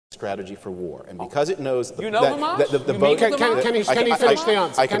strategy for war, and because it knows the vote. Can he finish the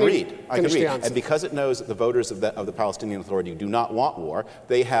answer? I can read. And because it knows that the voters of the Palestinian Authority do not want war,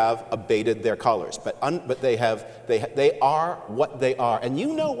 they have abated their colors. But they are what they are, and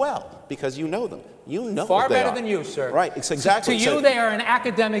you know well because you know them. You know far better than you, sir. Right, it's exactly. To you, they are an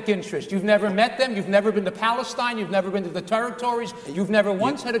academic interest. You've never met them. You've never been to Palestine. You've never been to the territories. You've never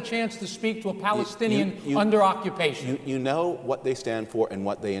once had a chance to speak to a Palestinian under occupation. You know what they stand for and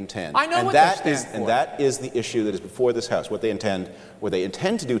what they intend. I know what they stand for. And that is the issue that is before this House. What they intend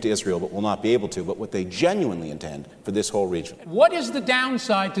to do to Israel, but will not be able to. But what they genuinely intend for this whole region. What is the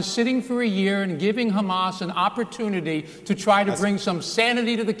downside to sitting for a year and giving Hamas an opportunity to try to bring some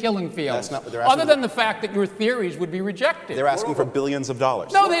sanity to the killing fields? That's not what they're asking. Other than the fact that your theories would be rejected. They're asking for billions of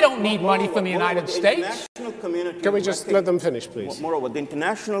dollars. No, they don't need money from the United States. Can we just let them finish, please? Moreover, the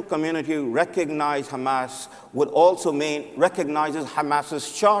international community recognize Hamas would also mean recognizes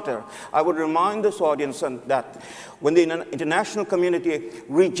Hamas's charter. I would remind this audience that when the international community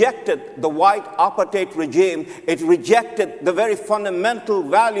rejected the white apartheid regime, it rejected the very fundamental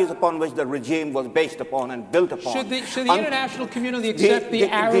values upon which the regime was based upon and built upon. Should the international community accept the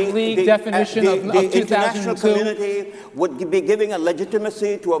Arab League definition of 2002? The international community would be giving a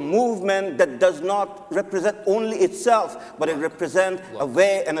legitimacy to a movement that does not represent only itself, but it represents a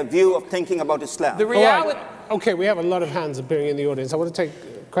way and a view of thinking about Islam. The reality. Okay, we have a lot of hands appearing in the audience. I want to take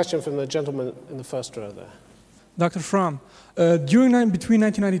a question from the gentleman in the first row there. Dr. Frum, between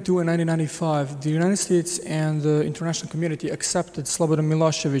 1992 and 1995, the United States and the international community accepted Slobodan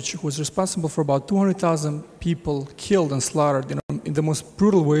Milosevic, who was responsible for about 200,000 people killed and slaughtered in the most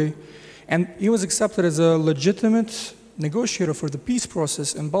brutal way. And he was accepted as a legitimate negotiator for the peace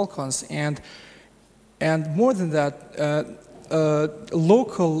process in Balkans. And more than that,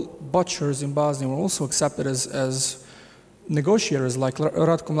 local butchers in Bosnia were also accepted as negotiators, like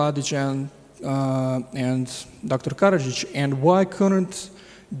Ratko Mladic and Dr. Karadzic. And why couldn't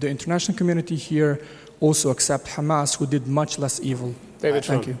the international community here also accept Hamas, who did much less evil? David,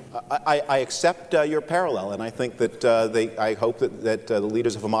 thank you. I accept your parallel, and I think that I hope that the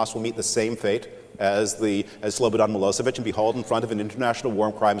leaders of Hamas will meet the same fate as Slobodan Milosevic and be hauled in front of an international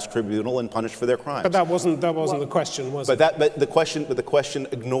war crimes tribunal and punished for their crimes. But that wasn't the question, was it? But the question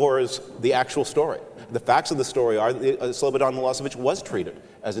ignores the actual story. The facts of the story are that Slobodan Milosevic was treated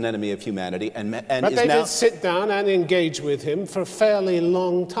as an enemy of humanity, but they did sit down and engage with him for a fairly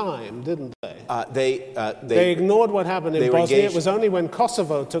long time, didn't they? They ignored what happened in Bosnia. It was only when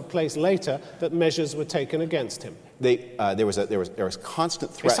Kosovo took place later that measures were taken against him. There was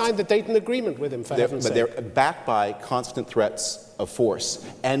constant threats. They signed the Dayton Agreement with him, for heaven's sake. But they're backed by constant threats of force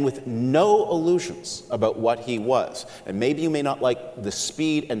and with no illusions about what he was. And maybe you may not like the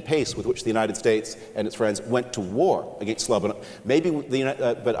speed and pace with which the United States and its friends went to war against Slobodan.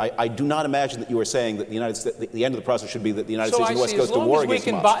 But I do not imagine that you are saying that the end of the process should be that the United States and the West goes to war against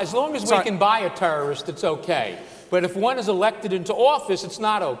Hamas. As long as we can buy a terrorist, it's okay. But if one is elected into office, it's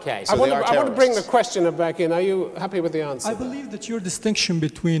not okay. So I want to bring the questioner back in. Are you happy with the answer? I believe that your distinction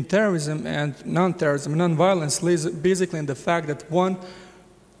between terrorism and non-terrorism, non-violence, lays basically in the fact that one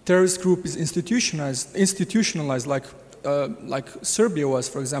terrorist group is institutionalized like Serbia was,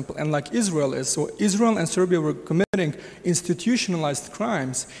 for example, and like Israel is. So Israel and Serbia were committing institutionalized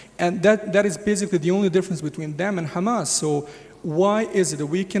crimes, and that is basically the only difference between them and Hamas. So why is it that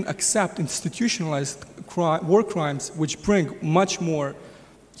we can accept institutionalized war crimes which bring much more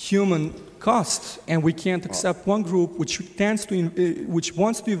human cost, and we can't accept one group which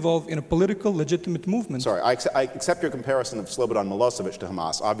wants to evolve in a political legitimate movement? Sorry, I accept your comparison of Slobodan Milosevic to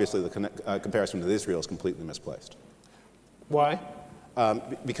Hamas. Obviously, the comparison with Israel is completely misplaced. Why?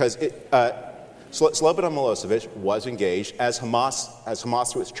 Because Slobodan Milosevic was engaged, as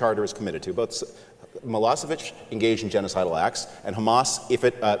Hamas through its charter is committed to. Both Milosevic engaged in genocidal acts, and Hamas, if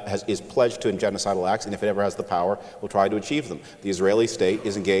it is pledged to genocidal acts, and if it ever has the power, will try to achieve them. The Israeli state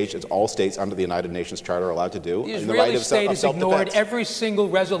is engaged, as all states under the United Nations Charter are allowed to do. The Israeli state has ignored every single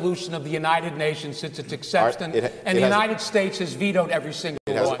resolution of the United Nations since its acceptance, and the United States has vetoed every single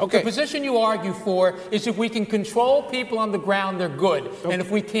one. Okay. The position you argue for is if we can control people on the ground, they're good, and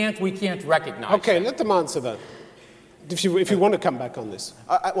if we can't recognize them. Let them answer that. If you want to come back on this.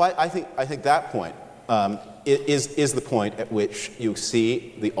 I think that point is the point at which you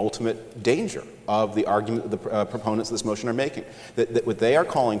see the ultimate danger of the argument that the proponents of this motion are making. That what they are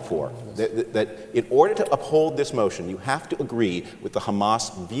calling for, that in order to uphold this motion, you have to agree with the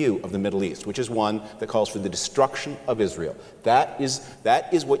Hamas view of the Middle East, which is one that calls for the destruction of Israel. That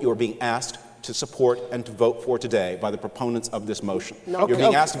is what you are being asked to support and to vote for today by the proponents of this motion. No. You're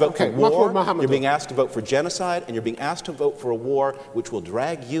being asked to vote for war, Mohamedou. you're being asked to vote for genocide, and you're being asked to vote for a war which will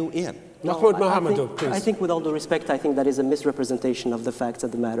drag you in. Mohamedou, please. I think with all due respect, I think that is a misrepresentation of the facts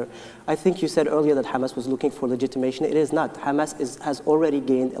of the matter. I think you said earlier that Hamas was looking for legitimation. It is not. Hamas has already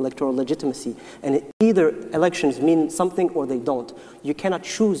gained electoral legitimacy. And either elections mean something or they don't. You cannot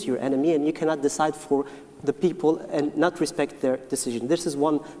choose your enemy and you cannot decide for the people and not respect their decision. This is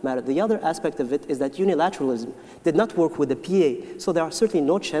one matter. The other aspect of it is that unilateralism did not work with the PA, so there are certainly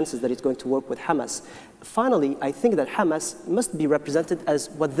no chances that it's going to work with Hamas. Finally, I think that Hamas must be represented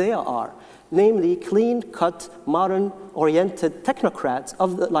as what they are, namely clean-cut, modern-oriented technocrats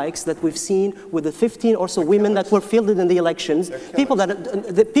of the likes that we've seen with the 15 or so women that were fielded in the elections, people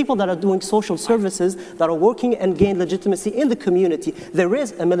that are doing social services, that are working and gain legitimacy in the community. There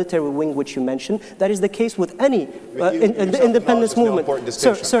is a military wing, which you mentioned. That is the case with any independence movement.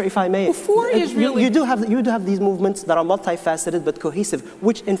 Sir, if I may, you do have these movements that are multifaceted but cohesive,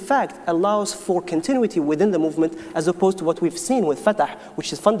 which in fact allows for continuity within the movement, as opposed to what we've seen with Fatah,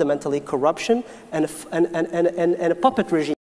 which is fundamentally corruption and a puppet regime.